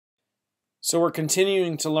So we're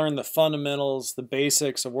continuing to learn the fundamentals, the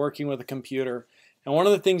basics of working with a computer. And one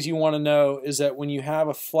of the things you want to know is that when you have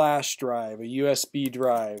a flash drive, a USB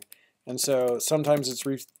drive, and so sometimes it's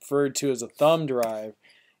referred to as a thumb drive,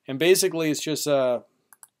 and basically it's just a,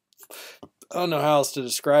 I don't know how else to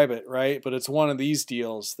describe it, right? But it's one of these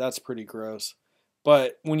deals. That's pretty gross.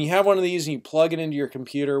 But when you have one of these and you plug it into your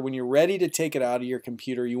computer, when you're ready to take it out of your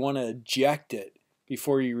computer, you want to eject it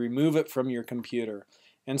before you remove it from your computer.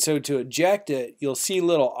 And so to eject it, you'll see a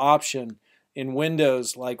little option in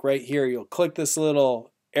Windows, like right here. You'll click this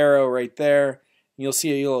little arrow right there, and you'll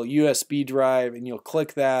see a little USB drive, and you'll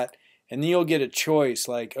click that, and then you'll get a choice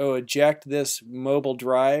like, oh, eject this mobile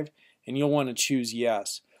drive, and you'll want to choose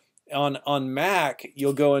yes. On Mac,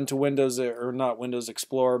 you'll go into Windows, or not Windows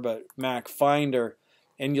Explorer, but Mac Finder,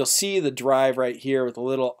 and you'll see the drive right here with a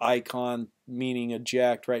little icon meaning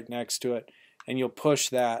eject right next to it, and you'll push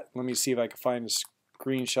that. Let me see if I can find a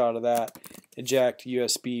screenshot of that. Eject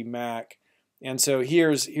USB Mac. And so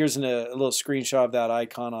here's a little screenshot of that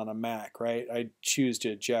icon on a Mac, right? I choose to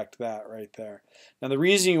eject that right there. Now the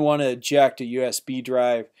reason you want to eject a USB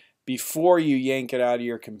drive before you yank it out of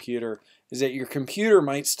your computer is that your computer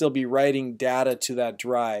might still be writing data to that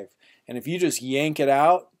drive. And if you just yank it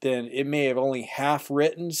out, then it may have only half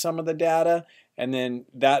written some of the data, and then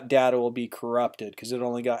that data will be corrupted because it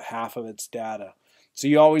only got half of its data. So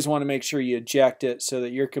you always want to make sure you eject it so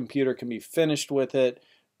that your computer can be finished with it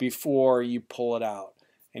before you pull it out.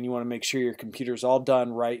 And you want to make sure your computer's all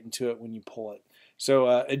done right into it when you pull it. So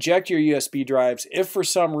eject your USB drives. If for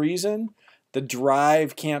some reason the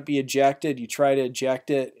drive can't be ejected, you try to eject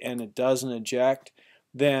it and it doesn't eject,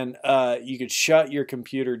 then you could shut your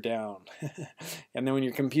computer down. And then when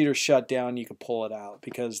your computer's shut down, you can pull it out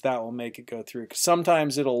because that will make it go through. 'Cause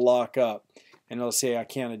sometimes it'll lock up and it'll say, I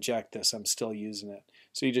can't eject this, I'm still using it.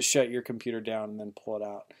 So you just shut your computer down and then pull it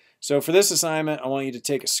out. So for this assignment, I want you to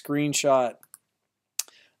take a screenshot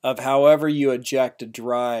of however you eject a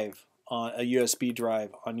drive, on a USB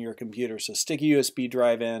drive on your computer. So stick a USB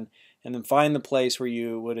drive in and then find the place where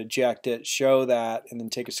you would eject it, show that, and then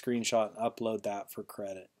take a screenshot and upload that for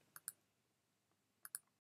credit.